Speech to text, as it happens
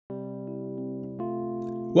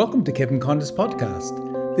Welcome to Kevin Conda's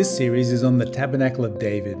podcast. This series is on the Tabernacle of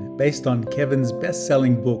David, based on Kevin's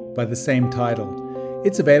best-selling book by the same title.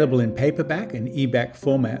 It's available in paperback and e-back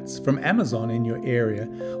formats from Amazon in your area,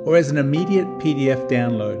 or as an immediate PDF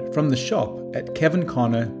download from the shop at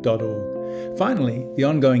kevinconnor.org. Finally, the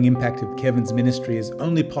ongoing impact of Kevin's ministry is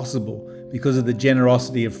only possible because of the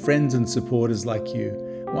generosity of friends and supporters like you.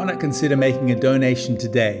 Why not consider making a donation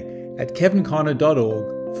today at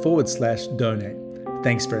kevinconnor.org/donate.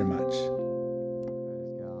 Thanks very much.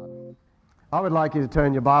 I would like you to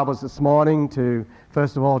turn your Bibles this morning to,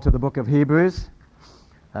 first of all, to the book of Hebrews.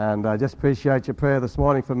 And I just appreciate your prayer this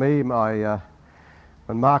morning for me.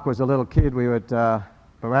 When Mark was a little kid, we were at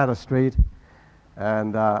Barata Street,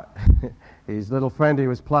 and his little friend he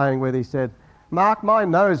was playing with, he said, "Mark, my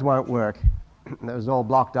nose won't work." And it was all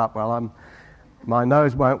blocked up. Well, my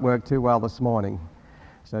nose won't work too well this morning.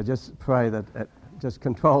 So just pray that it just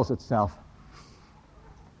controls itself.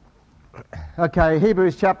 Okay,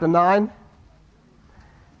 Hebrews chapter 9.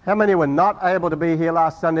 How many were not able to be here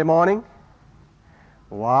last Sunday morning?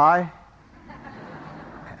 Why?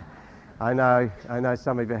 I know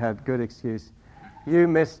some of you had good excuse. You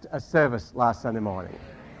missed a service last Sunday morning.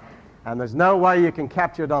 And there's no way you can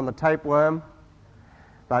capture it on the tapeworm.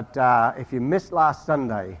 But if you missed last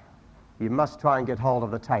Sunday, you must try and get hold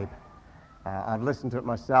of the tape. I've listened to it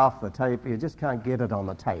myself, the tape. You just can't get it on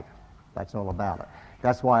the tape. That's all about it.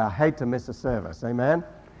 That's why I hate to miss a service, amen?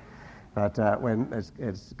 But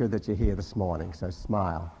it's good that you're here this morning, so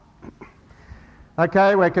smile.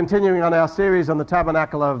 Okay, we're continuing on our series on the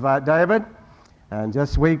Tabernacle of David. And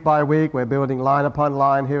just week by week, we're building line upon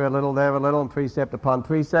line, here a little, there a little, and precept upon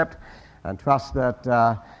precept, and trust that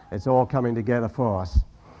it's all coming together for us.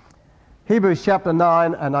 Hebrews chapter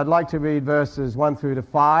 9, and I'd like to read verses 1 through to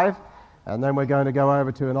 5. And then we're going to go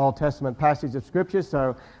over to an Old Testament passage of Scripture.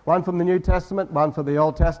 So one from the New Testament, one from the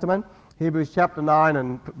Old Testament. Hebrews chapter 9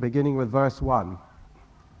 and beginning with verse 1.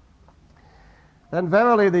 Then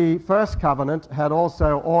verily the first covenant had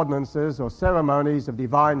also ordinances or ceremonies of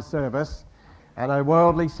divine service and a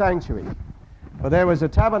worldly sanctuary. For there was a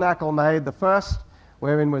tabernacle made, the first,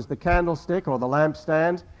 wherein was the candlestick or the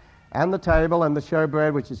lampstand, and the table and the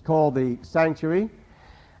showbread, which is called the sanctuary.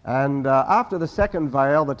 And after the second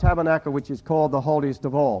veil, the tabernacle which is called the holiest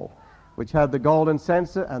of all, which had the golden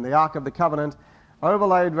censer and the ark of the covenant,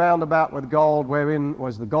 overlaid round about with gold, wherein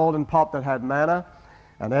was the golden pot that had manna,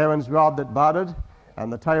 and Aaron's rod that budded,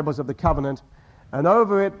 and the tables of the covenant, and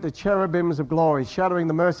over it the cherubims of glory, shadowing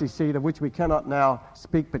the mercy seat, of which we cannot now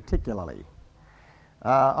speak particularly.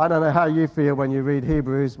 I don't know how you feel when you read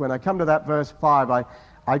Hebrews. When I come to that verse 5, I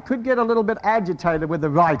could get a little bit agitated with the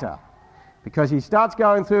writer, because he starts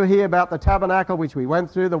going through here about the tabernacle, which we went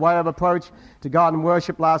through, the way of approach to God and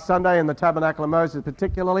worship last Sunday, and the tabernacle of Moses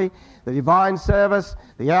particularly, the divine service,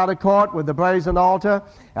 the outer court with the brazen altar,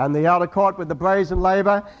 and the outer court with the brazen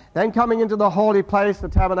laver. Then coming into the holy place, the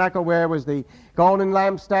tabernacle where was the golden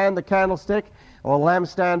lampstand, the candlestick, or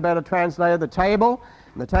lampstand better translated, the table,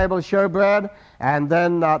 and the table of showbread, and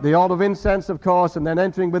then the altar of incense, of course, and then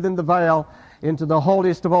entering within the veil into the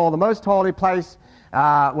holiest of all, the most holy place,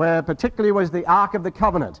 where particularly was the Ark of the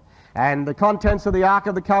Covenant. And the contents of the Ark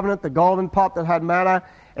of the Covenant, the golden pot that had manna,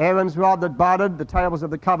 Aaron's rod that budded, the tables of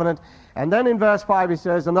the covenant. And then in verse 5 he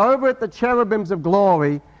says, and over it the cherubims of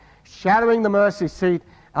glory, shadowing the mercy seat,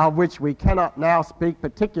 of which we cannot now speak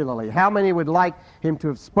particularly. How many would like him to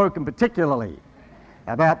have spoken particularly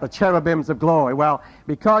about the cherubims of glory? Well,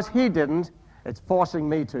 because he didn't, it's forcing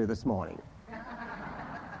me to this morning.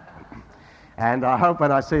 And I hope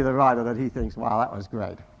when I see the writer that he thinks, wow, that was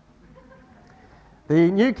great.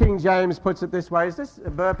 The New King James puts it this way. Is this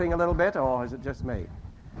burping a little bit, or is it just me?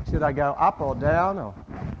 Should I go up or down? Or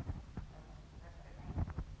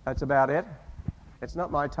that's about it? It's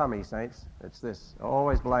not my tummy, saints. It's this. I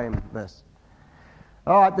always blame this.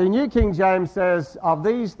 All right, the New King James says, of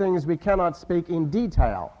these things we cannot speak in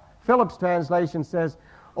detail. Phillips' translation says,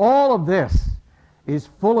 all of this is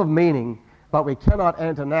full of meaning, but we cannot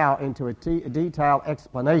enter now into a detailed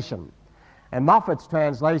explanation. And Moffat's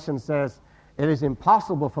translation says, it is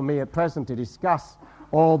impossible for me at present to discuss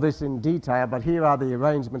all this in detail, but here are the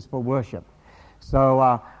arrangements for worship.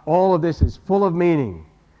 So all of this is full of meaning,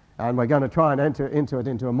 and we're going to try and enter into it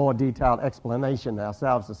into a more detailed explanation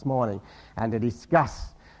ourselves this morning, and to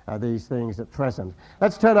discuss these things at present.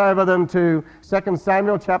 Let's turn over then to 2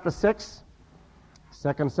 Samuel chapter 6.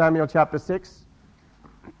 2 Samuel chapter 6.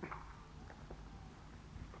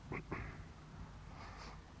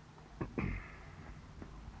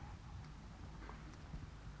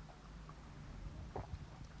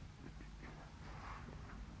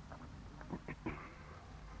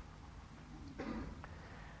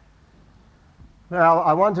 Now,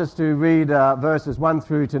 I want us to read verses 1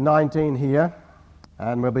 through to 19 here,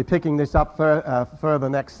 and we'll be picking this up further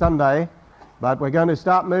next Sunday. But we're going to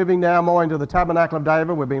start moving now more into the Tabernacle of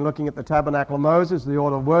David. We've been looking at the Tabernacle of Moses, the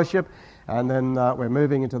order of worship, and then we're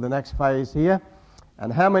moving into the next phase here.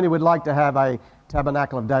 And how many would like to have a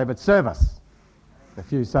Tabernacle of David service a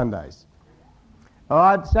few Sundays? All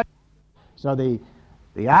right, so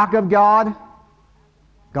the Ark of God,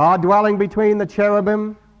 God dwelling between the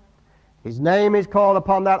cherubim, his name is called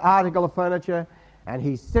upon that article of furniture, and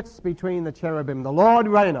he sits between the cherubim. The Lord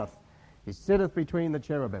reigneth, he sitteth between the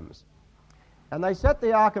cherubims. And they set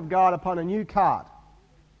the Ark of God upon a new cart,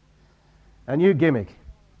 a new gimmick,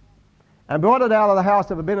 and brought it out of the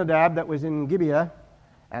house of Abinadab that was in Gibeah,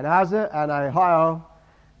 and Uzzah and Ahio,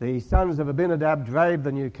 the sons of Abinadab, drave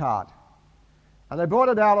the new cart. And they brought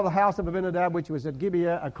it out of the house of Abinadab, which was at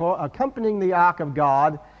Gibeah, accompanying the Ark of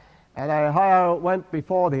God, and Ahio went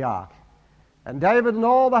before the Ark. And David and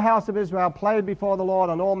all the house of Israel played before the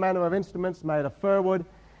Lord on all manner of instruments made of fir wood,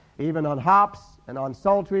 even on harps and on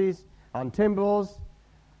psalteries, on timbrels.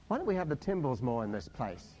 Why don't we have the timbrels more in this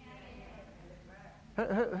place?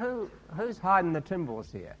 Who's hiding the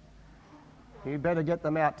timbrels here? You better get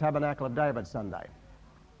them out Tabernacle of David Sunday.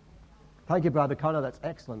 Thank you, Brother Connor. That's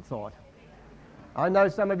excellent thought. I know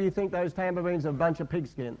some of you think those tambourines are a bunch of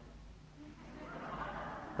pigskin.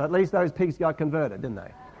 But at least those pigs got converted, didn't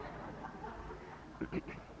they?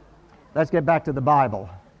 Let's get back to the Bible.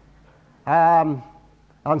 On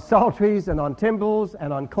psalteries and on timbrels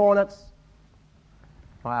and on cornets.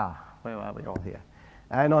 Wow, where are we all here?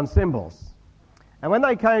 And on cymbals. And when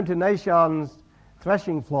they came to Nashon's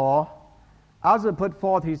threshing floor, Uzzah put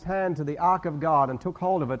forth his hand to the ark of God and took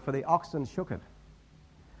hold of it, for the oxen shook it.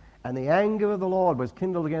 And the anger of the Lord was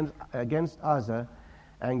kindled against Uzzah,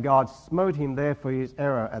 and God smote him there for his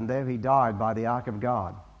error, and there he died by the ark of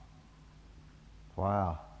God.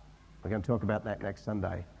 Wow. We're going to talk about that next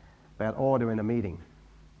Sunday, about order in a meeting.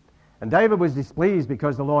 And David was displeased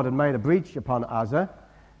because the Lord had made a breach upon Uzzah,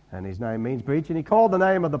 and his name means breach, and he called the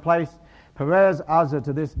name of the place Perez Uzzah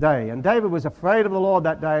to this day. And David was afraid of the Lord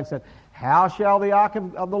that day and said, how shall the ark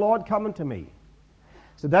of the Lord come unto me?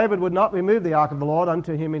 So David would not remove the ark of the Lord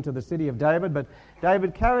unto him into the city of David, but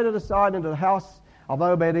David carried it aside into the house of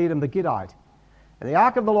Obed-Edom the Gittite. And the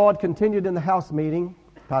ark of the Lord continued in the house meeting,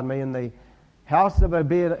 in the house of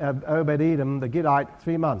Obed-Edom the Gittite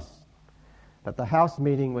 3 months. But the house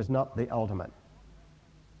meeting was not the ultimate.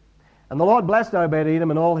 And the Lord blessed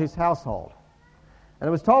Obed-Edom and all his household. And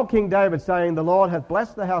it was told King David, saying, the Lord hath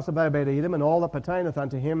blessed the house of Obed-Edom and all that pertaineth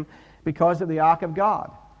unto him because of the ark of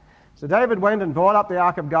God. So David went and brought up the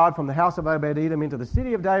ark of God from the house of Obed-Edom into the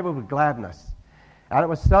city of David with gladness. And it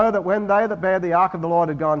was so that when they that bare the ark of the Lord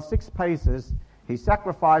had gone 6 paces, he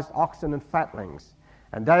sacrificed oxen and fatlings.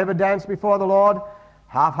 And David danced before the Lord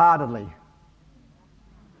half-heartedly,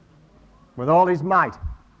 with all his might.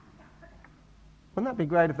 Wouldn't that be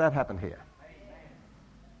great if that happened here?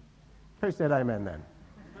 Who said amen then?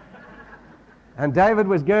 And David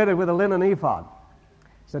was girded with a linen ephod.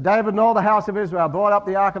 So David and all the house of Israel brought up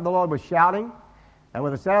the ark of the Lord with shouting and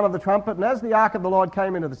with the sound of the trumpet. And as the ark of the Lord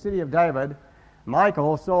came into the city of David,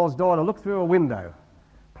 Michal, Saul's daughter, looked through a window.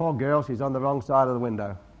 Poor girl, she's on the wrong side of the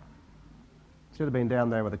window. Should have been down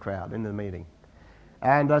there with the crowd in the meeting.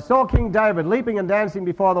 And saw King David leaping and dancing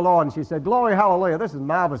before the Lord. And she said, glory, hallelujah, this is a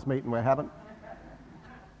marvelous meeting we're having.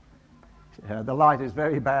 The light is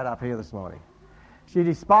very bad up here this morning. She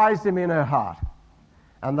despised him in her heart.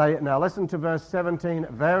 And now listen to verse 17,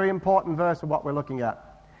 a very important verse of what we're looking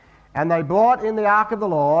at. And they brought in the ark of the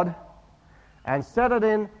Lord and set it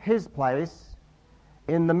in his place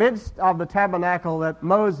in the midst of the tabernacle that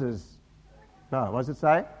Moses... No, what does it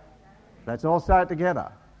say? Let's all say it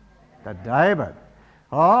together. That David.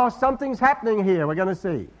 Oh, something's happening here, we're going to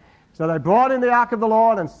see. So they brought in the ark of the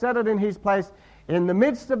Lord and set it in his place in the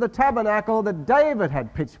midst of the tabernacle that David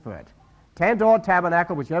had pitched for it. Tent or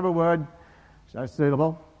tabernacle, whichever word so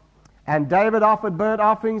suitable. And David offered burnt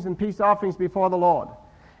offerings and peace offerings before the Lord.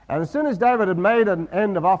 And as soon as David had made an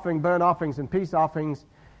end of offering burnt offerings and peace offerings,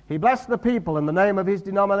 he blessed the people in the name of his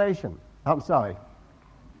denomination.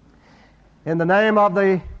 In the name of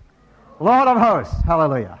the Lord of hosts.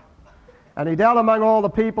 Hallelujah. And he dealt among all the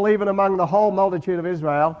people, even among the whole multitude of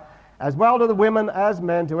Israel, as well to the women as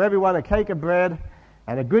men, to everyone a cake of bread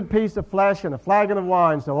and a good piece of flesh and a flagon of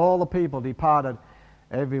wine. So all the people departed,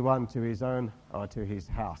 everyone to his own or to his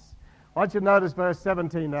house. I want you to notice verse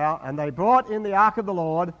 17 now. And they brought in the ark of the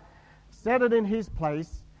Lord, set it in his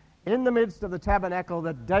place, in the midst of the tabernacle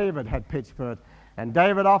that David had pitched for it. And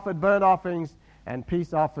David offered burnt offerings and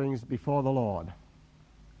peace offerings before the Lord.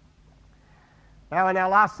 Now, in our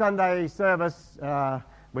last Sunday service,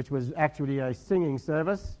 which was actually a singing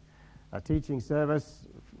service, a teaching service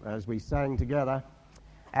as we sang together,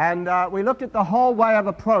 and we looked at the whole way of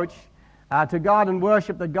approach to God and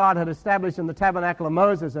worship that God had established in the Tabernacle of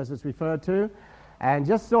Moses, as it's referred to, and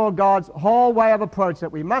just saw God's whole way of approach,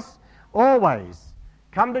 that we must always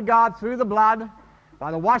come to God through the blood,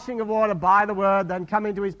 by the washing of water, by the word, then come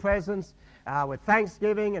into his presence with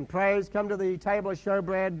thanksgiving and praise, come to the table of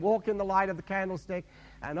showbread, walk in the light of the candlestick,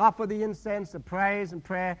 and offer the incense of praise and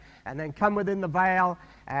prayer, and then come within the veil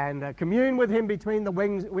and commune with him between the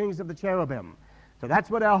wings of the cherubim. So that's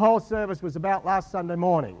what our whole service was about last Sunday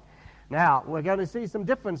morning. Now, we're going to see some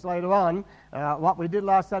difference later on. What we did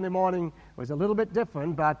last Sunday morning was a little bit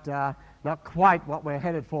different, but not quite what we're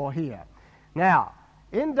headed for here. Now,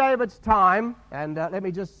 in David's time, and let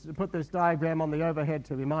me just put this diagram on the overhead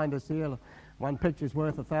to remind us here. One picture's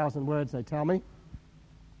worth 1,000 words, they tell me.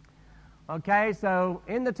 Okay, so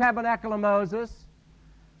in the Tabernacle of Moses,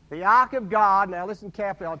 the Ark of God, now listen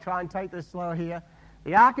carefully, I'll try and take this slow here.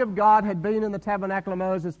 The Ark of God had been in the Tabernacle of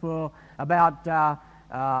Moses for about,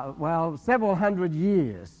 several hundred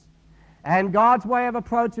years. And God's way of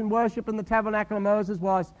approach and worship in the Tabernacle of Moses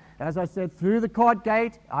was, as I said, through the court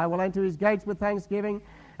gate. I will enter his gates with thanksgiving.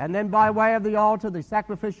 And then by way of the altar, the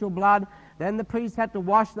sacrificial blood. Then the priests had to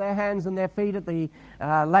wash their hands and their feet at the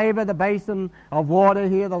laver, the basin of water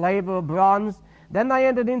here, the laver of bronze. Then they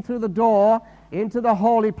entered in through the door into the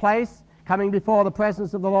holy place, coming before the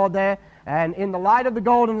presence of the Lord there. And in the light of the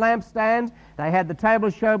golden lampstand, they had the table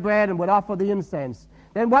of showbread and would offer the incense.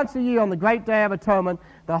 Then once a year on the great day of atonement,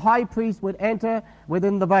 the high priest would enter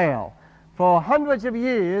within the veil. For hundreds of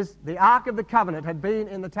years, the Ark of the Covenant had been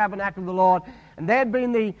in the tabernacle of the Lord, and there had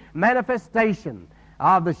been the manifestation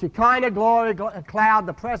of the Shekinah glory cloud,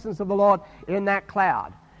 the presence of the Lord in that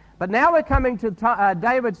cloud. But now we're coming to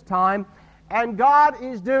David's time, and God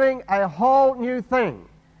is doing a whole new thing.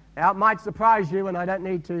 Now, it might surprise you, and I don't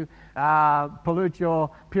need to pollute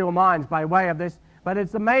your pure minds by way of this, but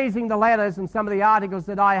it's amazing the letters and some of the articles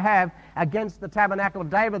that I have against the Tabernacle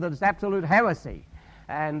of David that is absolute heresy.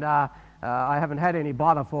 And I haven't had any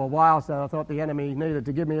bother for a while, so I thought the enemy needed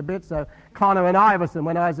to give me a bit. So Connor and Iverson,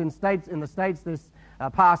 when I was in the States this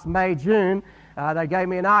past May, June, they gave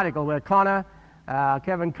me an article where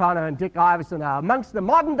Kevin Connor and Dick Iverson are amongst the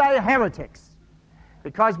modern-day heretics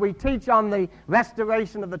because we teach on the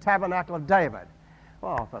restoration of the Tabernacle of David.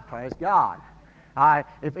 Well, praise God.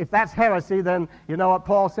 If that's heresy, then you know what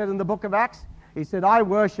Paul said in the book of Acts? He said, I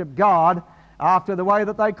worship God after the way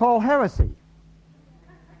that they call heresy.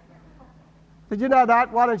 Did you know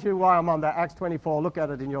that? Why don't you, while I'm on that, Acts 24, look at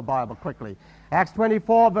it in your Bible quickly. Acts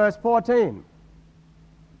 24, verse 14.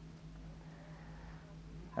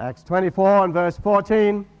 Acts 24 and verse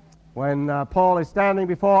 14, when Paul is standing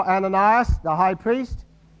before Ananias, the high priest.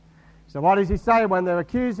 So what does he say when they're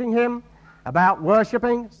accusing him about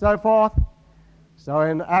worshipping, so forth? So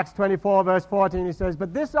in Acts 24, verse 14, he says,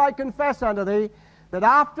 But this I confess unto thee, that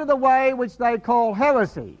after the way which they call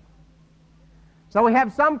heresy. So we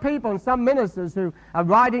have some people and some ministers who are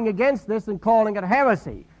writing against this and calling it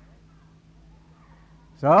heresy.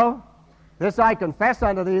 So, this I confess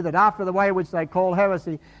unto thee, that after the way which they call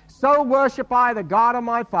heresy, so worship I the God of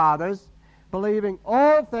my fathers, believing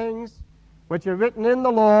all things which are written in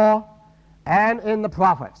the law and in the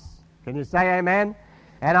prophets. Can you say amen?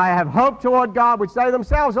 And I have hope toward God, which they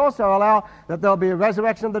themselves also allow, that there will be a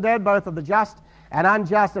resurrection of the dead, both of the just and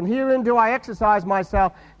unjust. And herein do I exercise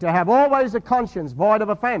myself to have always a conscience void of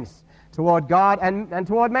offense toward God and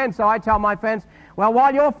toward men. So I tell my friends, well,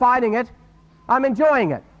 while you're fighting it, I'm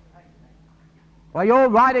enjoying it. While you're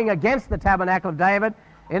writing against the Tabernacle of David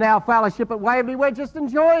in our fellowship at Waverley, we're just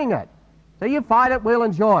enjoying it. So you fight it, we'll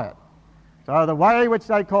enjoy it. So the way which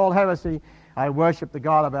they call heresy, I worship the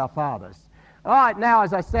God of our fathers. All right, now,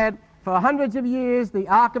 as I said, for hundreds of years, the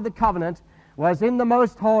Ark of the Covenant was in the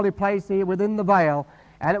most holy place here within the veil,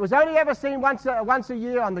 and it was only ever seen once a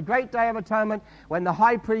year on the great day of atonement when the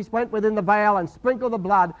high priest went within the veil and sprinkled the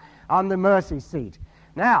blood on the mercy seat.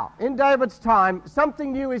 Now, in David's time,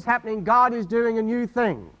 something new is happening. God is doing a new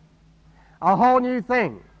thing, a whole new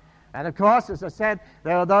thing. And of course, as I said,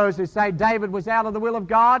 there are those who say David was out of the will of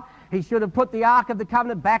God. He should have put the Ark of the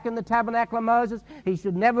Covenant back in the Tabernacle of Moses. He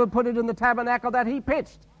should never have put it in the tabernacle that he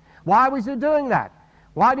pitched. Why was he doing that?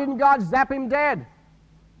 Why didn't God zap him dead?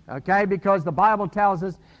 Okay, because the Bible tells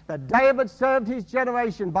us that David served his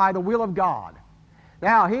generation by the will of God.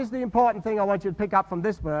 Now, here's the important thing I want you to pick up from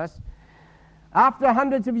this verse. After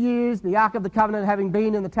hundreds of years, the Ark of the Covenant having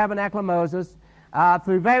been in the Tabernacle of Moses,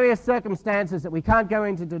 through various circumstances that we can't go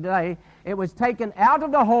into today, it was taken out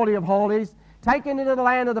of the Holy of Holies, taken into the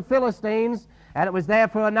land of the Philistines, and it was there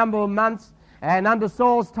for a number of months. And under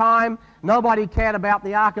Saul's time, nobody cared about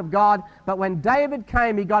the ark of God. But when David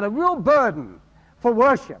came, he got a real burden for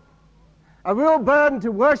worship, a real burden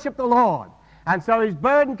to worship the Lord. And so his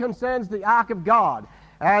burden concerns the ark of God.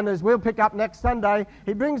 And as we'll pick up next Sunday,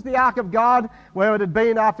 he brings the ark of God where it had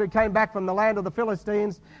been after he came back from the land of the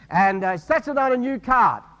Philistines, and sets it on a new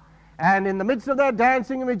cart. And in the midst of their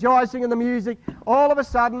dancing and rejoicing and the music, all of a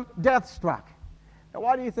sudden, death struck. Now,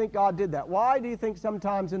 why do you think God did that? Why do you think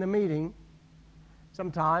sometimes in a meeting,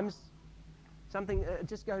 sometimes something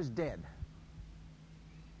just goes dead?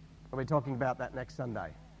 We'll be talking about that next Sunday.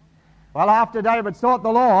 Well, after David sought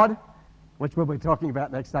the Lord, which we'll be talking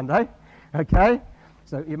about next Sunday, okay?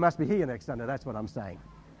 So you must be here next Sunday, that's what I'm saying.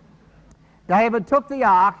 David took the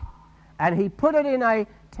ark and he put it in a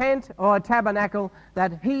tent or a tabernacle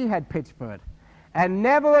that he had pitched for it. And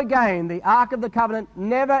never again, the Ark of the Covenant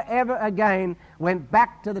never ever again went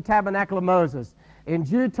back to the tabernacle of Moses. In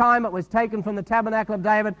due time it was taken from the tabernacle of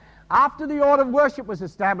David. After the order of worship was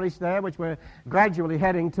established there, which we're gradually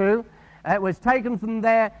heading to, it was taken from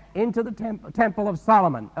there into the temple of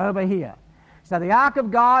Solomon over here. So the Ark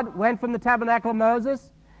of God went from the tabernacle of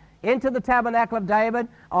Moses into the tabernacle of David.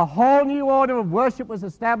 A whole new order of worship was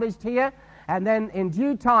established here. And then in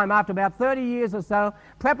due time, after about 30 years or so,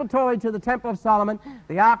 preparatory to the temple of Solomon,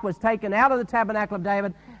 the ark was taken out of the tabernacle of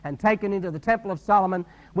David and taken into the temple of Solomon,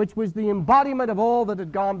 which was the embodiment of all that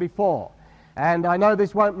had gone before. And I know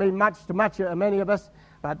this won't mean much to many of us,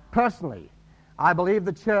 but personally, I believe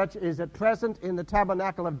the church is at present in the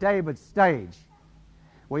tabernacle of David stage.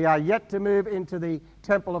 We are yet to move into the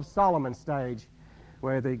temple of Solomon stage,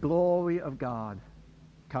 where the glory of God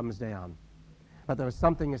comes down. But there is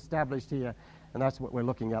something established here, and that's what we're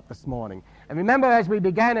looking at this morning. And remember, as we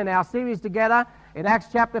began in our series together in Acts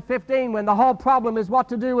chapter 15, when the whole problem is what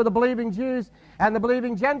to do with the believing Jews and the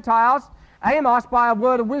believing Gentiles, Amos, by a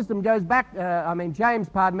word of wisdom, James,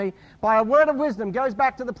 by a word of wisdom goes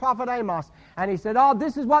back to the prophet Amos, and he said,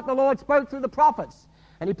 this is what the Lord spoke through the prophets.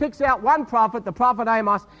 And he picks out one prophet, the prophet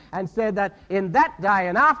Amos, and said that in that day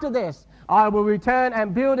and after this, I will return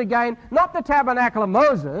and build again, not the tabernacle of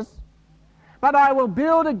Moses, but I will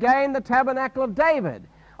build again the tabernacle of David.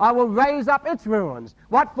 I will raise up its ruins.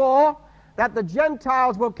 What for? That the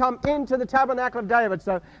Gentiles will come into the tabernacle of David.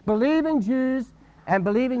 So believing Jews and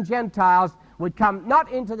believing Gentiles would come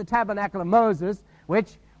not into the tabernacle of Moses,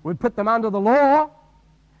 which would put them under the law,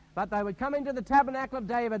 but they would come into the tabernacle of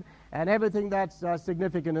David and everything that's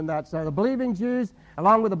significant in that. So the believing Jews,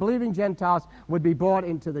 along with the believing Gentiles, would be brought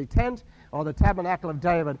into the tent or the tabernacle of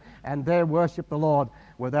David and there worship the Lord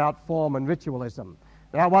without form and ritualism.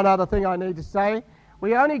 Now, one other thing I need to say,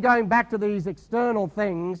 we're only going back to these external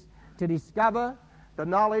things to discover the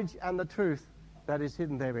knowledge and the truth that is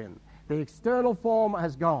hidden therein. The external form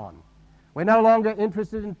has gone. We're no longer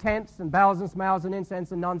interested in tents and bells and smells and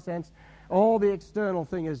incense and nonsense. All the external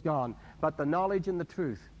thing is gone, but the knowledge and the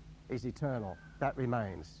truth is eternal. That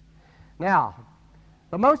remains. Now,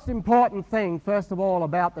 the most important thing, first of all,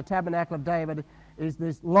 about the tabernacle of David is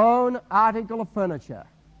this lone article of furniture.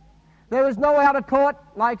 There is no outer court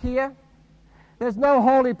like here. There's no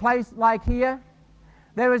holy place like here.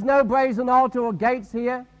 There is no brazen altar or gates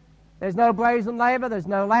here. There's no brazen laver. There's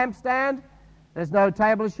no lampstand. There's no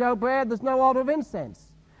table of showbread. There's no altar of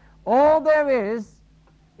incense. All there is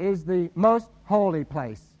the most holy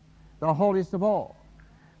place, the holiest of all.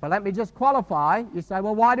 But let me just qualify. You say,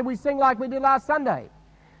 well, why did we sing like we did last Sunday?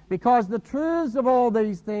 Because the truths of all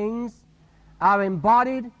these things are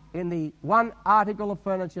embodied in the one article of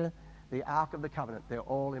furniture, the Ark of the Covenant. They're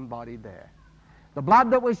all embodied there. The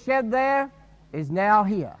blood that was shed there is now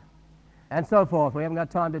here, and so forth. We haven't got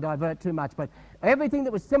time to divert too much, but everything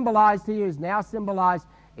that was symbolized here is now symbolized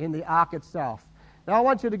in the Ark itself. Now I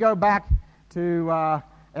want you to go back to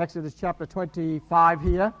Exodus chapter 25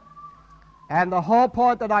 here, and the whole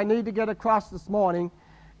point that I need to get across this morning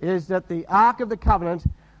is that the Ark of the Covenant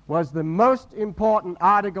was the most important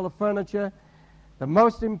article of furniture, the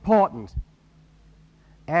most important.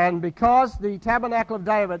 And because the tabernacle of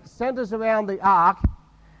David centers around the ark,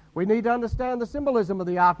 we need to understand the symbolism of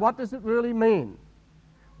the ark. What does it really mean?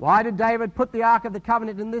 Why did David put the Ark of the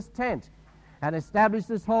Covenant in this tent and establish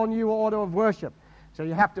this whole new order of worship? So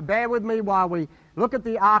you have to bear with me while we look at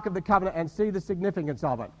the Ark of the Covenant and see the significance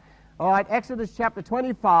of it. All right, Exodus chapter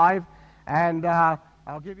 25, and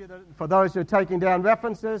I'll give you, for those who are taking down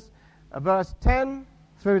references, verse 10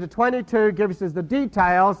 through to 22 gives us the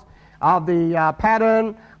details of the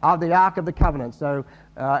pattern of the Ark of the Covenant. So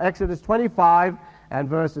Exodus 25 and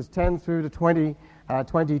verses 10 through to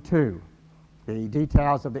 22, the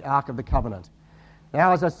details of the Ark of the Covenant.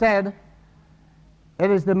 Now, as I said, It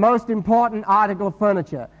is the most important article of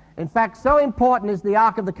furniture. In fact, so important is the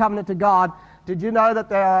Ark of the Covenant to God. Did you know that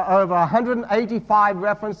there are over 185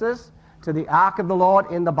 references to the Ark of the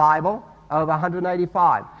Lord in the Bible? Over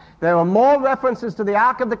 185. There are more references to the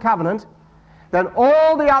Ark of the Covenant than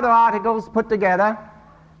all the other articles put together,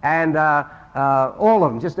 and all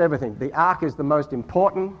of them, just everything. The Ark is the most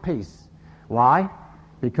important piece. Why?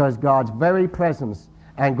 Because God's very presence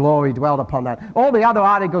and glory dwelled upon that. All the other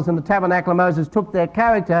articles in the Tabernacle of Moses took their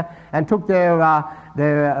character and took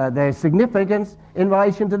their significance in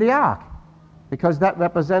relation to the Ark, because that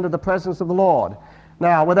represented the presence of the Lord.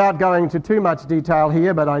 Now, without going into too much detail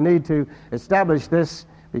here, but I need to establish this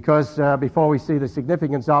because before we see the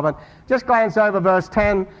significance of it, just glance over verse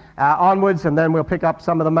 10 onwards, and then we'll pick up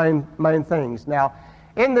some of the main things. Now,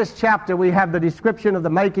 in this chapter, we have the description of the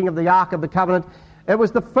making of the Ark of the Covenant. It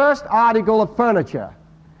was the first article of furniture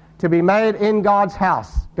to be made in God's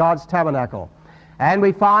house, God's tabernacle. And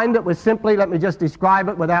we find it was simply, let me just describe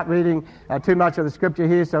it without reading too much of the scripture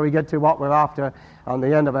here so we get to what we're after on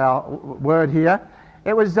the end of our word here.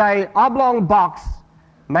 It was a oblong box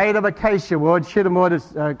made of acacia wood. Shittim wood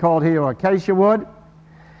is called here, or acacia wood.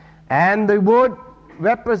 And the wood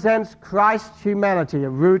represents Christ's humanity, a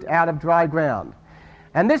root out of dry ground.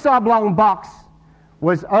 And this oblong box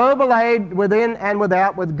was overlaid within and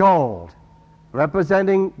without with gold,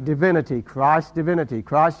 representing divinity, Christ's humanity,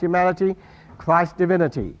 Christ's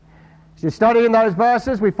divinity. As you study in those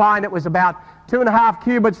verses, we find it was about 2.5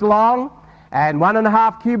 cubits long and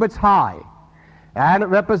 1.5 cubits high. And it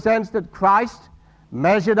represents that Christ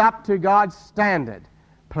measured up to God's standard,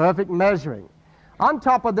 perfect measuring. On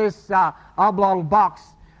top of this oblong box,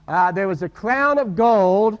 there was a crown of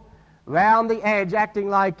gold round the edge, acting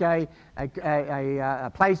like a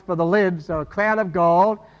place for the lid, so a crown of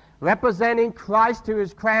gold, representing Christ, who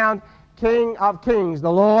is crowned King of Kings.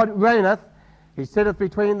 The Lord reigneth, he sitteth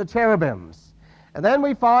between the cherubims. And then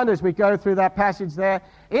we find, as we go through that passage there,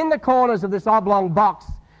 in the corners of this oblong box,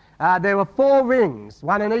 there were 4 rings,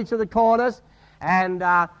 one in each of the corners, and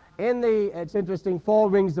it's interesting, 4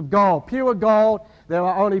 rings of gold, pure gold. There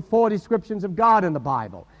are only 4 descriptions of God in the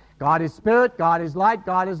Bible. God is spirit, God is light,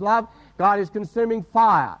 God is love, God is consuming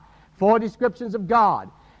fire. 4 descriptions of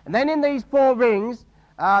God. And then in these 4 rings,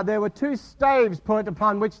 there were 2 staves put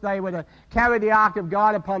upon which they were to carry the ark of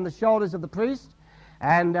God upon the shoulders of the priest.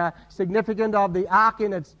 And significant of the ark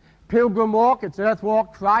in its pilgrim walk, its earth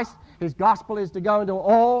walk, Christ, his gospel is to go into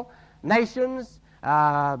all nations,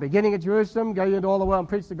 beginning at Jerusalem, go into all the world and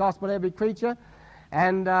preach the gospel to every creature.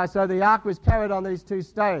 And so the ark was carried on these 2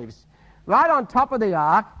 staves. Right on top of the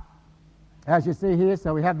ark, as you see here,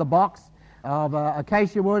 so we have the box of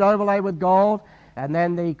acacia wood overlaid with gold, and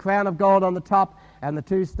then the crown of gold on the top, and the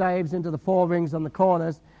 2 staves into the 4 rings on the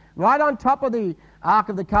corners. Right on top of the Ark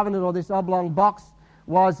of the Covenant, or this oblong box,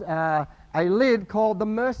 was a lid called the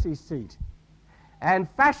mercy seat. And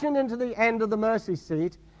fashioned into the end of the mercy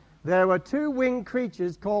seat, there were 2 winged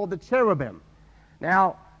creatures called the cherubim.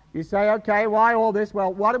 Now, you say, okay, why all this?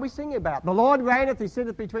 Well, what are we singing about? The Lord reigneth, he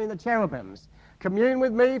sitteth between the cherubims. Commune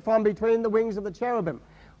with me from between the wings of the cherubim.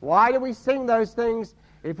 Why do we sing those things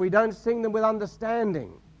if we don't sing them with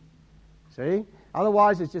understanding? See?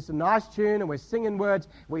 Otherwise, it's just a nice tune and we're singing words.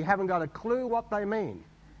 We haven't got a clue what they mean.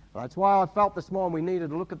 Well, that's why I felt this morning we needed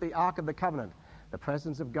to look at the Ark of the Covenant, the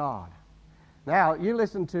presence of God. Now, you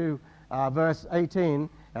listen to verse 18,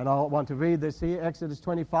 and I want to read this here, Exodus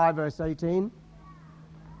 25, verse 18.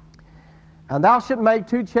 And thou shalt make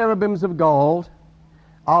 2 cherubims of gold,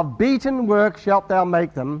 of beaten work shalt thou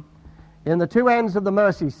make them, in the 2 ends of the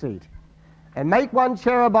mercy seat. And make 1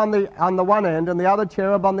 cherub on the one end, and the other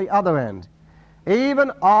cherub on the other end.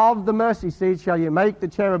 Even of the mercy seat shall you make the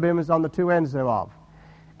cherubims on the 2 ends thereof.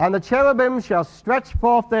 And the cherubim shall stretch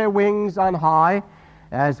forth their wings on high,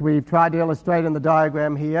 as we've tried to illustrate in the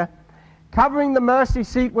diagram here, covering the mercy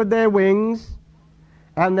seat with their wings,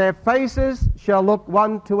 and their faces shall look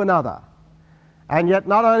one to another. And yet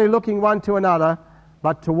not only looking one to another,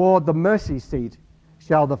 but toward the mercy seat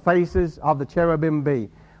shall the faces of the cherubim be.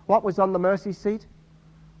 What was on the mercy seat?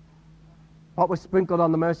 What was sprinkled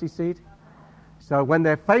on the mercy seat? So when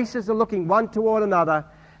their faces are looking one toward another,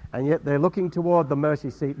 and yet they're looking toward the mercy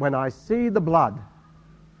seat, when I see the blood,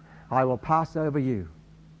 I will pass over you.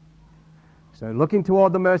 So looking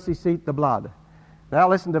toward the mercy seat, the blood. Now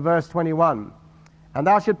listen to verse 21. And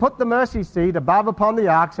thou shalt put the mercy seat above upon the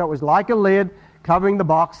ark, so it was like a lid covering the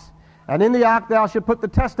box. And in the ark thou shalt put the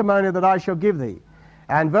testimony that I shall give thee.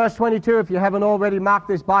 And verse 22, if you haven't already marked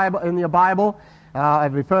this Bible in your Bible,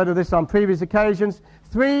 I've referred to this on previous occasions,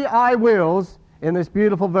 3 I wills in this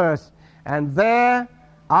beautiful verse. And there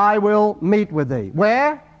I will meet with thee.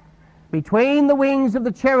 Where? between the wings of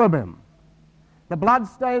the cherubim, the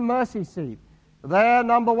blood-stained mercy seat. There,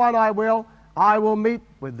 number one, I will meet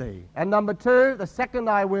with thee. And number two, the second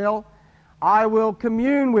I will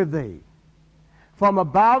commune with thee from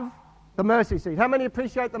above the mercy seat. How many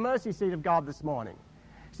appreciate the mercy seat of God this morning?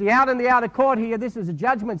 See, out in the outer court here, this is a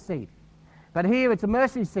judgment seat. But here it's a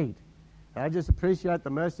mercy seat. I just appreciate the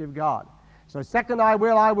mercy of God. So second I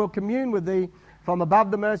will commune with thee from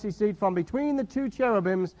above the mercy seat, from between the two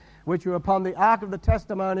cherubims which are upon the ark of the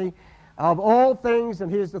testimony of all things.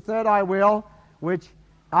 And here's the third I will, which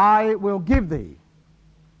I will give thee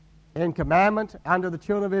in commandment unto the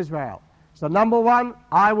children of Israel. So number one,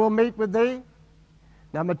 I will meet with thee.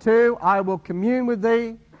 Number two, I will commune with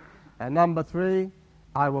thee. And number three,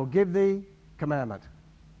 I will give thee commandment.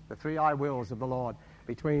 The three I wills of the Lord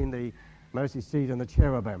between the mercy seat and the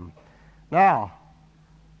cherubim. Now,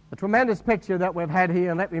 the tremendous picture that we've had here,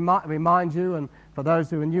 and let me remind you, and for those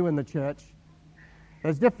who are new in the church,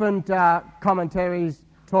 there's different commentaries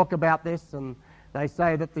talk about this, and they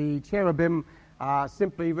say that the cherubim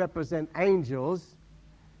simply represent angels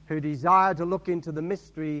who desire to look into the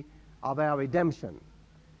mystery of our redemption.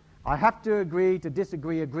 I have to agree to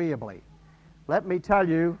disagree agreeably. Let me tell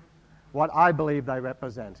you what I believe they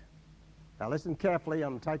represent. Now listen carefully,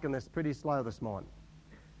 I'm taking this pretty slow this morning.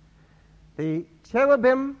 The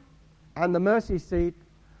cherubim and the mercy seat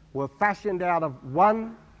were fashioned out of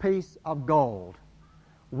one piece of gold.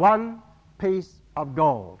 One piece of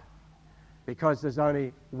gold. Because there's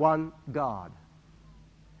only one God.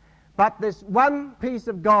 But this one piece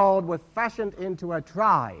of gold was fashioned into a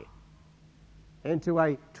into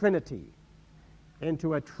a trinity,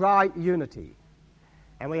 into a tri-unity.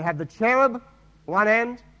 And we have the cherub one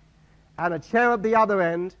end and a cherub the other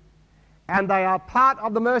end, and they are part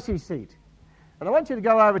of the mercy seat. And I want you to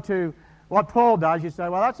go over to what Paul does. You say,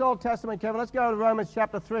 well, that's Old Testament, Kevin. Let's go to Romans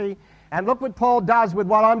chapter 3 and look what Paul does with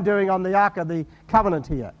what I'm doing on the Ark of the Covenant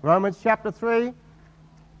here. Romans chapter 3.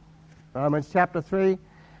 Romans chapter 3.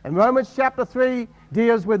 And Romans chapter 3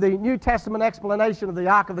 deals with the New Testament explanation of the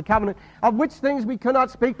Ark of the Covenant, of which things we cannot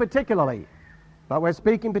speak particularly. But we're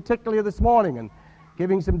speaking particularly this morning and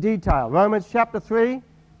giving some detail. Romans chapter 3.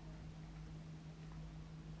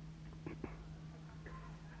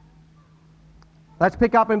 Let's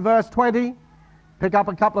pick up in verse 20. Pick up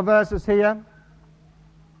a couple of verses here.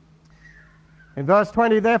 In verse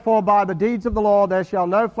 20, therefore by the deeds of the law there shall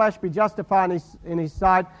no flesh be justified in his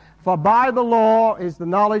sight, for by the law is the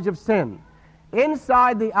knowledge of sin.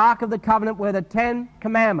 Inside the Ark of the Covenant were the 10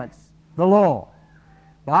 Commandments, the law.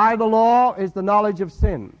 By the law is the knowledge of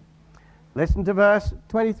sin. Listen to verse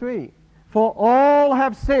 23. For all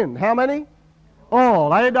have sinned. How many?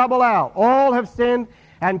 All. A-double-L. All have sinned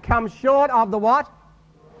and come short of the what?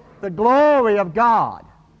 The glory of God.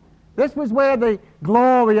 This was where the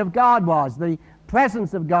glory of God was, the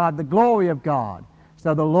presence of God, the glory of God.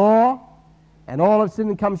 So the law and all have sinned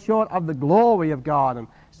and come short of the glory of God. And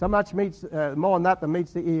so much meets, more than that than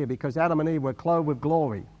meets the ear, because Adam and Eve were clothed with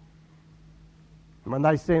glory. And when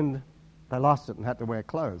they sinned, they lost it and had to wear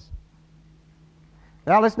clothes.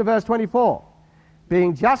 Now listen to verse 24.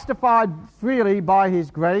 Being justified freely by his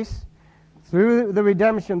grace through the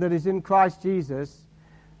redemption that is in Christ Jesus,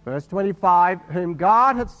 verse 25, whom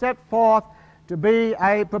God hath set forth to be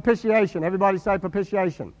a propitiation. Everybody say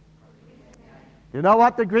propitiation. You know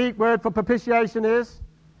what the Greek word for propitiation is?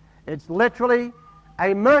 It's literally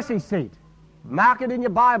a mercy seat. Mark it in your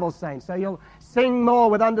Bible, saints, so you'll sing more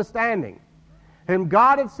with understanding. Whom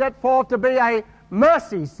God hath set forth to be a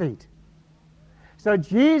mercy seat. So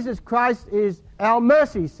Jesus Christ is our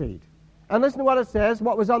mercy seat. And listen to what it says,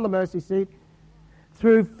 what was on the mercy seat.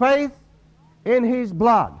 Through faith in his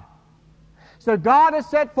blood. So God has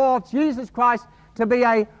set forth Jesus Christ to be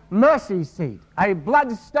a mercy seat, a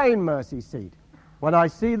blood-stained mercy seat. When I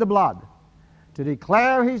see the blood, to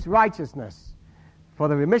declare his righteousness for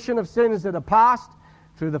the remission of sins that are past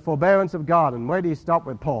through the forbearance of God. And where do you stop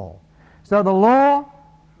with Paul? So the law,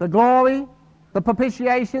 the glory, the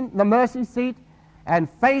propitiation, the mercy seat, and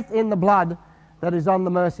faith in the blood that is on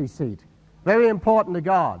the mercy seat. Very important to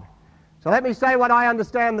God. So let me say what I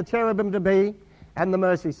understand the cherubim to be and the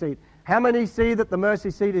mercy seat. How many see that the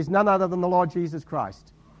mercy seat is none other than the Lord Jesus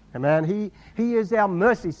Christ? Amen. He is our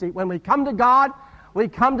mercy seat. When we come to God, we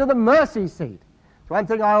come to the mercy seat. It's one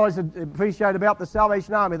thing I always appreciate about the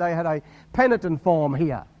Salvation Army. They had a penitent form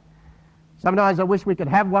here. Sometimes I wish we could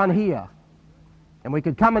have one here. And we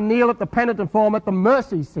could come and kneel at the penitent form at the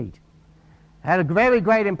mercy seat. I had a very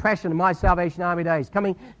great impression in my Salvation Army days,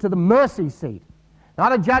 coming to the mercy seat.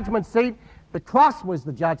 Not a judgment seat. The cross was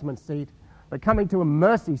the judgment seat. But coming to a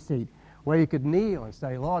mercy seat where you could kneel and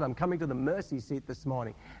say, Lord, I'm coming to the mercy seat this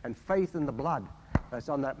morning, and faith in the blood that's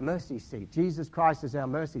on that mercy seat. Jesus Christ is our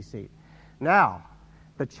mercy seat. Now,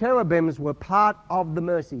 the cherubims were part of the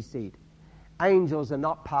mercy seat. Angels are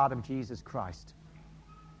not part of Jesus Christ.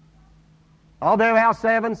 Oh, they're our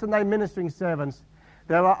servants and they're ministering servants.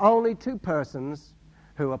 There are only two persons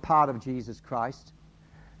who are part of Jesus Christ,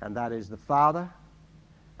 and that is the Father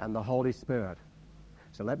and the Holy Spirit.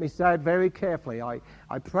 So let me say it very carefully. I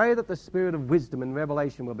pray that the spirit of wisdom and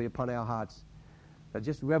revelation will be upon our hearts, that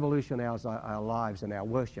just revolutionize our lives and our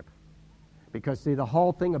worship. Because, see, the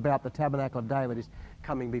whole thing about the Tabernacle of David is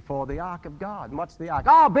coming before the Ark of God. And what's the Ark?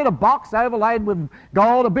 Oh, a bit of box overlaid with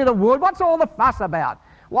gold, a bit of wood. What's all the fuss about?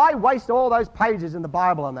 Why waste all those pages in the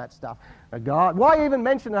Bible on that stuff? God, why even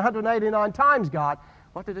mention 189 times God?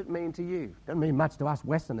 What did it mean to you? It didn't mean much to us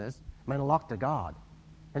Westerners. It meant a lot to God.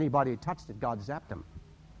 Anybody who touched it, God zapped them.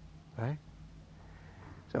 Right?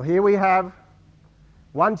 So here we have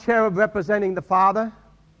one cherub representing the Father,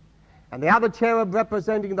 and the other cherub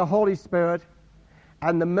representing the Holy Spirit,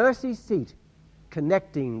 and the mercy seat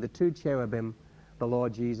connecting the two cherubim, the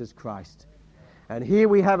Lord Jesus Christ. And here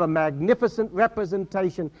we have a magnificent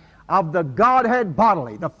representation of the Godhead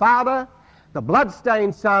bodily, the Father, the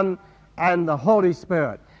blood-stained Son, and the Holy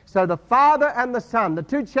Spirit. So the Father and the Son, the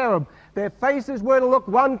two cherub, their faces were to look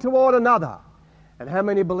one toward another. And how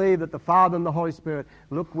many believe that the Father and the Holy Spirit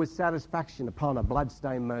look with satisfaction upon a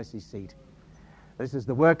blood-stained mercy seat? This is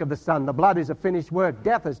the work of the Son. The blood is a finished work.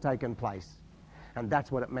 Death has taken place. And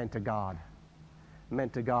that's what it meant to God. It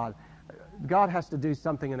meant to God. God has to do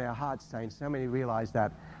something in our hearts, saints. How many realize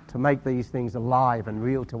that? To make these things alive and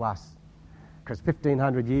real to us. Because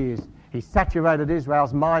 1,500 years, he saturated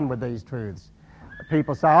Israel's mind with these truths.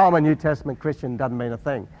 People say, oh, I'm a New Testament Christian, doesn't mean a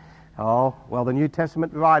thing. Oh, well, the New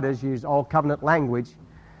Testament writers use Old Covenant language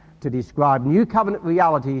to describe New Covenant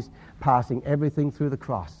realities, passing everything through the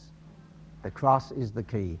cross. The cross is the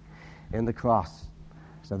key. In the cross.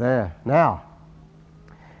 So there. Now,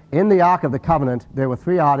 in the Ark of the Covenant, there were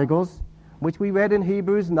 3 articles, which we read in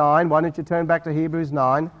Hebrews 9. Why don't you turn back to Hebrews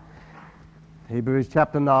 9? Hebrews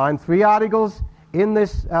chapter 9. 3 articles in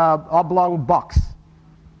this oblong box.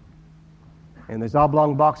 In this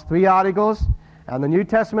oblong box, 3 articles. And the New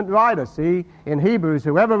Testament writer, see, in Hebrews,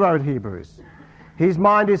 whoever wrote Hebrews, his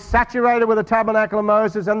mind is saturated with the tabernacle of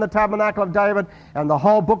Moses and the tabernacle of David, and the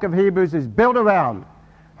whole book of Hebrews is built around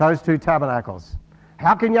those 2 tabernacles.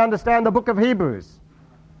 How can you understand the book of Hebrews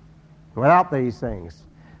without these things?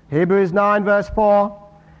 Hebrews 9 verse 4,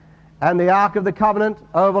 and the Ark of the Covenant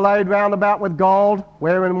overlaid round about with gold,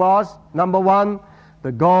 wherein was, number 1,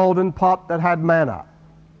 the golden pot that had manna,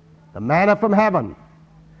 the manna from heaven.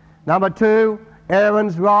 Number 2,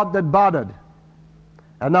 Aaron's rod that budded.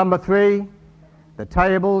 And number 3, the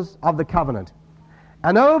tables of the covenant.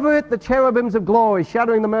 And over it the cherubims of glory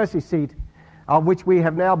shadowing the mercy seat, of which we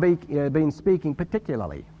have now been speaking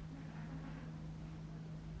particularly.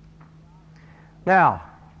 Now,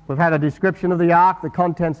 we've had a description of the ark, the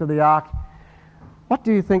contents of the ark. What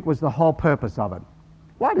do you think was the whole purpose of it?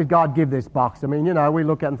 Why did God give this box? I mean, you know, we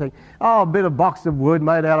look at it and think, oh, a bit of box of wood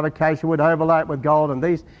made out of acacia wood, overlay it with gold, and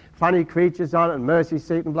these funny creatures on it, and mercy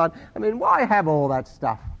seat and blood. I mean, why have all that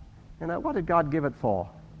stuff? You know, what did God give it for?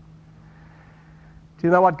 Do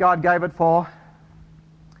you know what God gave it for?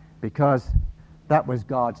 Because that was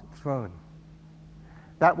God's throne.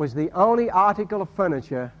 That was the only article of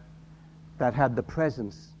furniture that had the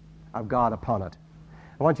presence of God upon it.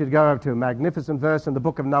 I want you to go over to a magnificent verse in the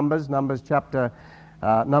book of Numbers, Numbers chapter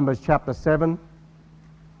 7.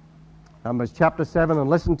 Numbers chapter 7, and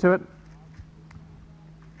listen to it.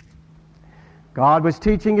 God was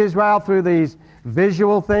teaching Israel through these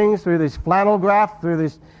visual things, through this flannel graph, through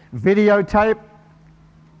this videotape.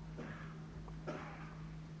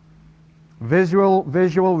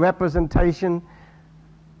 Visual representation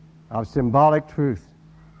of symbolic truth.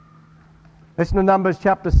 Listen to Numbers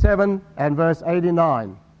chapter 7 and verse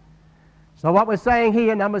 89. So what we're saying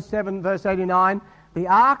here, Numbers 7 verse 89, the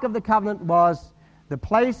Ark of the Covenant was the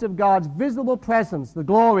place of God's visible presence, the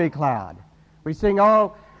glory cloud. We sing,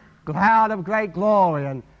 oh, cloud of great glory,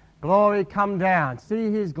 and glory come down.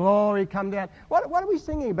 See his glory come down. What are we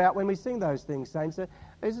singing about when we sing those things, saints?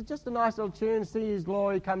 Is it just a nice little tune, see his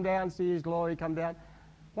glory come down, see his glory come down?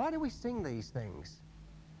 Why do we sing these things?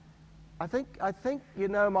 I think you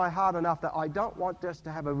know my heart enough that I don't want us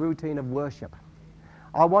to have a routine of worship.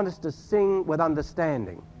 I want us to sing with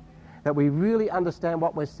understanding, that we really understand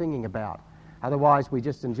what we're singing about. Otherwise, we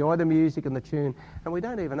just enjoy the music and the tune, and we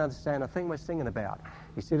don't even understand a thing we're singing about.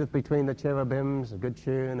 You sit between the cherubims, a good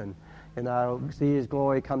tune, and, you know, see his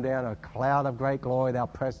glory come down, a cloud of great glory, thou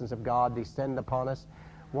presence of God descend upon us.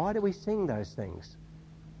 Why do we sing those things?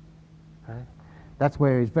 Right? That's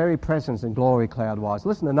where his very presence and glory cloud was.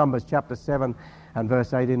 Listen to Numbers chapter 7 and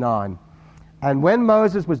verse 89. And when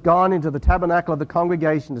Moses was gone into the tabernacle of the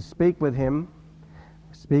congregation to speak with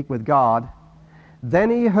God,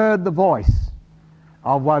 then he heard the voice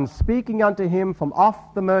of one speaking unto him from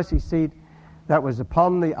off the mercy seat that was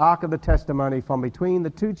upon the ark of the testimony from between the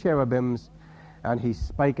two cherubims, and he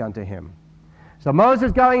spake unto him. So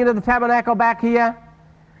Moses going into the tabernacle back here,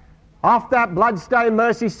 off that bloodstained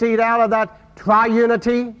mercy seat, out of that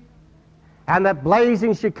triunity and that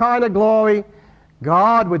blazing Shekinah glory,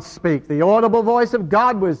 God would speak. The audible voice of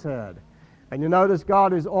God was heard. And you notice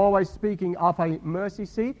God is always speaking off a mercy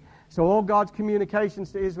seat. So all God's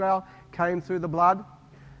communications to Israel came through the blood.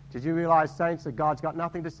 Did you realize, saints, that God's got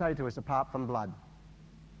nothing to say to us apart from blood?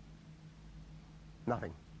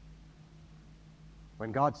 Nothing.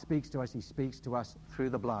 When God speaks to us, he speaks to us through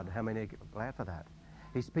the blood. How many are glad for that?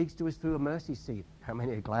 He speaks to us through a mercy seat. How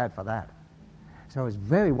many are glad for that? So it's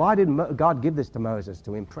why did God give this to Moses?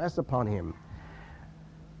 To impress upon him.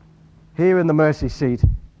 Here in the mercy seat,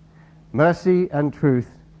 mercy and truth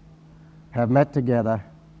have met together,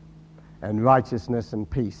 and righteousness and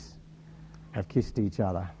peace have kissed each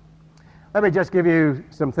other. Let me just give you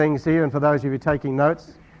some things here, and for those of you taking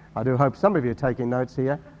notes, I do hope some of you are taking notes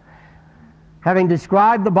here. Having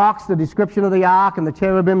described the box, the description of the ark and the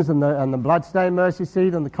cherubims and the bloodstained mercy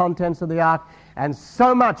seat and the contents of the ark, and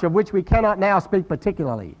so much of which we cannot now speak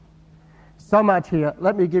particularly. So much here.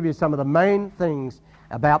 Let me give you some of the main things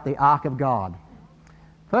about the ark of God.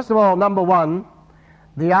 First of all, number one,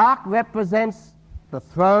 the ark represents the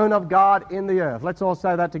throne of God in the earth. Let's all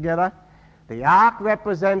say that together. The ark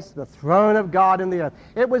represents the throne of God in the earth.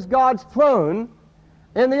 It was God's throne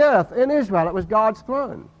in the earth. In Israel, it was God's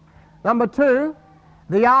throne. Number two,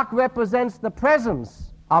 the ark represents the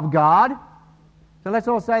presence of God. So let's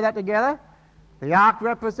all say that together. The ark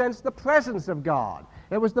represents the presence of God.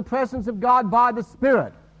 It was the presence of God by the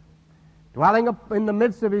Spirit, dwelling in the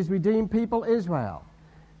midst of his redeemed people, Israel.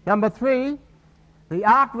 Number three, the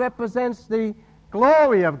ark represents the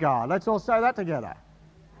glory of God. Let's all say that together.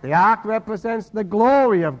 The ark represents the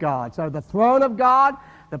glory of God. So the throne of God,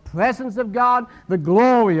 the presence of God, the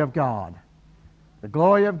glory of God. The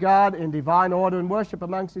glory of God in divine order and worship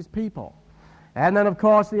amongst his people. And then, of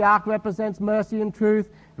course, the ark represents mercy and truth,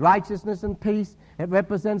 righteousness and peace. It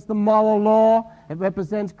represents the moral law. It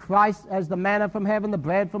represents Christ as the manna from heaven, the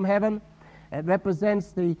bread from heaven. It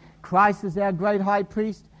represents the Christ as our great high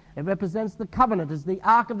priest. It represents the covenant as the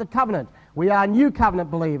ark of the covenant. We are new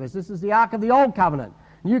covenant believers. This is the ark of the old covenant,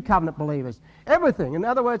 new covenant believers. Everything, in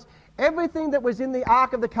other words, everything that was in the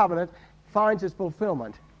ark of the covenant finds its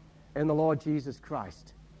fulfillment in the Lord Jesus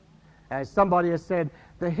Christ. As somebody has said,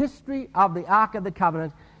 the history of the ark of the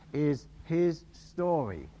covenant is his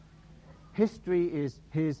story. History is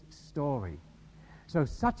his story. So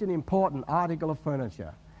such an important article of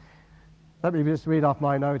furniture. Let me just read off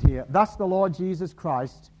my note here. Thus the Lord Jesus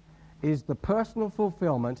Christ is the personal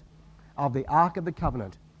fulfillment of the ark of the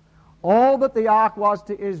covenant. All that the ark was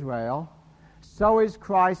to Israel, so is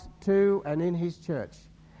Christ to and in his church.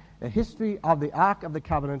 The history of the ark of the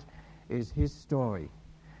covenant is his story.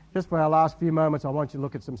 Just for our last few moments, I want you to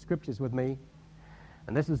look at some scriptures with me.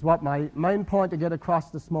 And this is what my main point to get across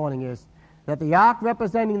this morning is, that the ark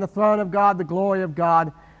representing the throne of God, the glory of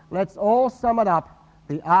God, let's all sum it up.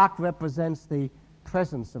 The ark represents the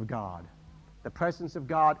presence of God. The presence of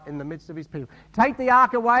God in the midst of his people. Take the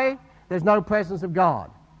ark away, there's no presence of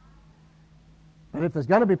God. But if there's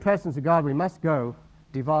going to be presence of God, we must go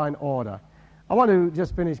divine order. I want to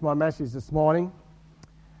just finish my message this morning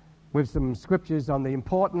with some scriptures on the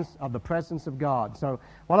importance of the presence of God. So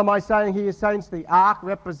what am I saying here, saints? The ark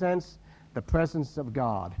represents the presence of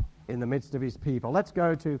God in the midst of his people. Let's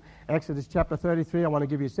go to Exodus chapter 33. I want to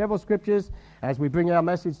give you several scriptures as we bring our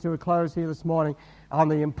message to a close here this morning on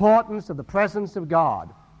the importance of the presence of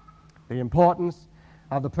God. The importance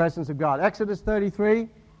of the presence of God. Exodus 33.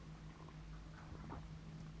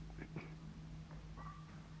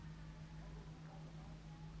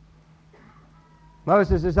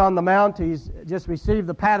 Moses is on the mount. He's just received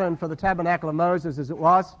the pattern for the tabernacle of Moses as it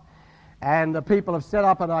was. And the people have set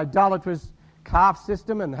up an idolatrous calf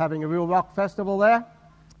system and having a real rock festival there.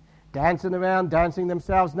 Dancing around, dancing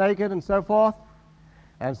themselves naked and so forth.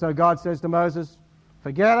 And so God says to Moses,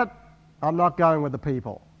 forget it, I'm not going with the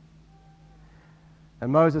people.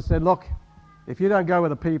 And Moses said, look, if you don't go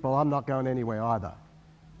with the people, I'm not going anywhere either.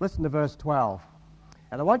 Listen to verse 12.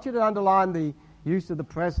 And I want you to underline the use of the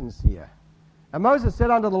presence here. And Moses said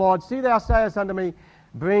unto the Lord, see thou sayest unto me,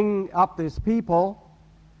 bring up this people,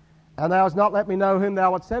 And thou hast not let me know whom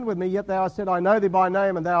thou wouldst send with me, yet thou hast said, I know thee by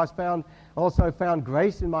name, and thou hast also found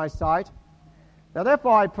grace in my sight. Now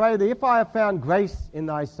therefore I pray thee, if I have found grace in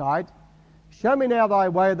thy sight, show me now thy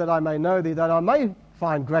way that I may know thee, that I may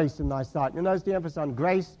find grace in thy sight. You notice the emphasis on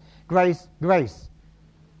grace, grace, grace,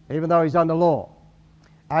 even though he's under law.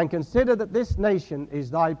 And consider that this nation is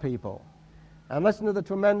thy people. And listen to the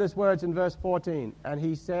tremendous words in verse 14. And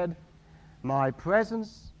he said, my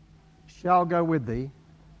presence shall go with thee,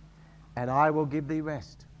 and I will give thee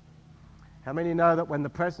rest. How many know that when the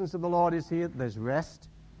presence of the Lord is here, there's rest?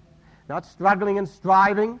 Not struggling and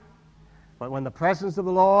striving, but when the presence of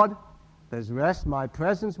the Lord, there's rest. My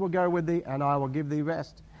presence will go with thee, and I will give thee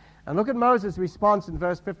rest. And look at Moses' response in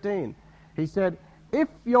verse 15. He said, if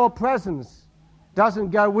your presence doesn't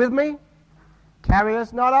go with me, carry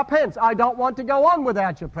us not up hence. I don't want to go on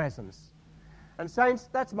without your presence. And saints,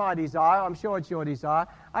 that's my desire. I'm sure it's your desire.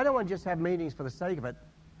 I don't want to just have meetings for the sake of it.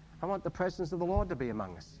 I want the presence of the Lord to be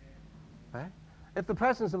among us. Okay? If the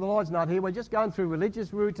presence of the Lord's not here, we're just going through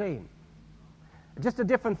religious routine. Just a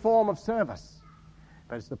different form of service.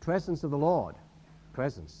 But it's the presence of the Lord.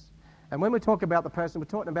 Presence. And when we talk about the presence, we're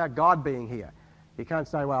talking about God being here. You can't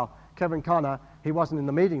say, well, Kevin Connor, he wasn't in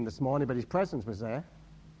the meeting this morning, but his presence was there.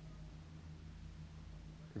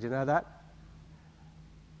 Did you know that?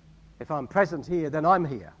 If I'm present here, then I'm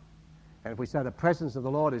here. And if we say the presence of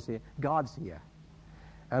the Lord is here, God's here.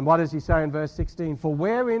 And what does he say in verse 16? For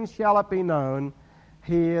wherein shall it be known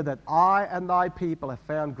here that I and thy people have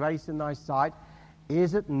found grace in thy sight?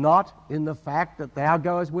 Is it not in the fact that thou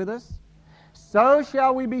goest with us? So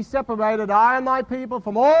shall we be separated, I and thy people,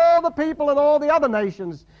 from all the people and all the other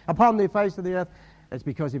nations upon the face of the earth. It's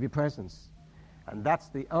because of your presence. And that's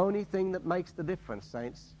the only thing that makes the difference,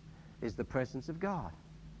 saints, is the presence of God.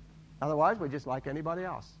 Otherwise, we're just like anybody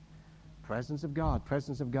else. Presence of God,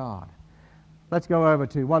 presence of God. Let's go over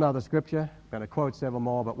to one other scripture. I'm going to quote several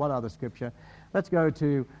more, but one other scripture. Let's go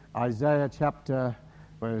to Isaiah chapter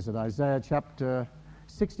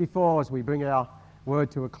 64 as we bring our word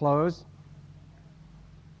to a close.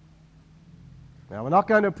 Now, we're not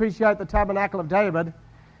going to appreciate the Tabernacle of David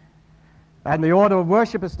and the order of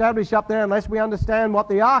worship established up there unless we understand what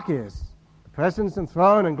the ark is. The presence and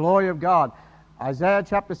throne and glory of God. Isaiah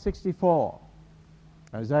chapter 64.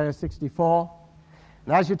 Isaiah 64.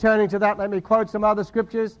 And as you're turning to that, let me quote some other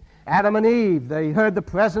scriptures. Adam and Eve, they heard the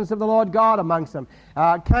presence of the Lord God amongst them.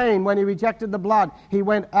 Cain, when he rejected the blood, he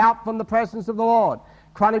went out from the presence of the Lord.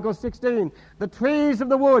 Chronicles 16. The trees of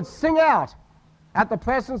the woods sing out at the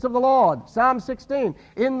presence of the Lord. Psalm 16.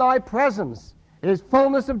 In thy presence is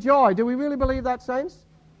fullness of joy. Do we really believe that, saints?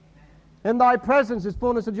 In thy presence is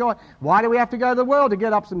fullness of joy. Why do we have to go to the world to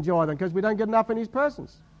get up some joy then? Because we don't get enough in his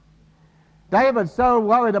presence. David's so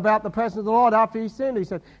worried about the presence of the Lord after he sinned. He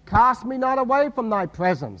said, cast me not away from thy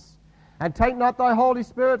presence, and take not thy Holy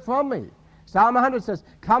Spirit from me. Psalm 100 says,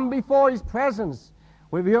 come before his presence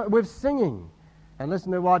with singing. And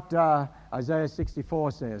listen to what Isaiah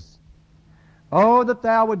 64 says. Oh, that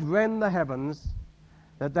thou would rend the heavens,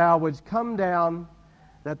 that thou wouldst come down,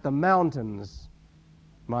 that the mountains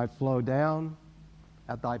might flow down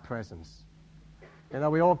at thy presence. You know,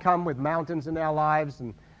 we all come with mountains in our lives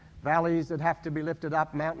and valleys that have to be lifted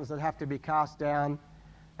up, mountains that have to be cast down,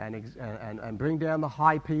 and bring down the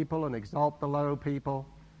high people and exalt the low people.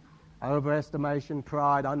 Overestimation,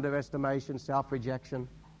 pride, underestimation, self-rejection.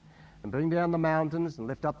 And bring down the mountains and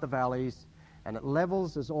lift up the valleys, and it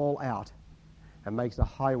levels us all out and makes a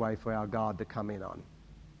highway for our God to come in on.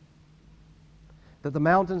 That the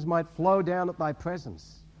mountains might flow down at thy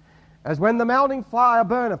presence. As when the mounting fire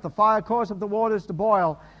burneth, the fire causeth the waters to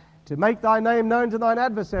boil, to make thy name known to thine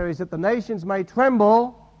adversaries, that the nations may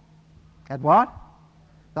tremble at what?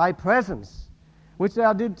 Thy presence, which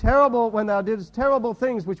thou did terrible, when thou didst terrible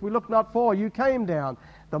things which we looked not for, you came down.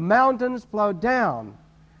 The mountains flowed down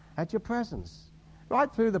at your presence.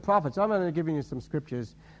 Right through the prophets, I'm only giving you some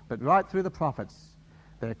scriptures, but right through the prophets,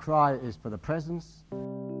 their cry is for the presence.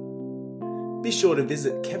 Be sure to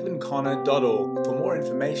visit kevinconnor.org for more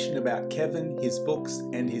information about Kevin, his books,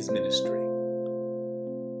 and his ministry.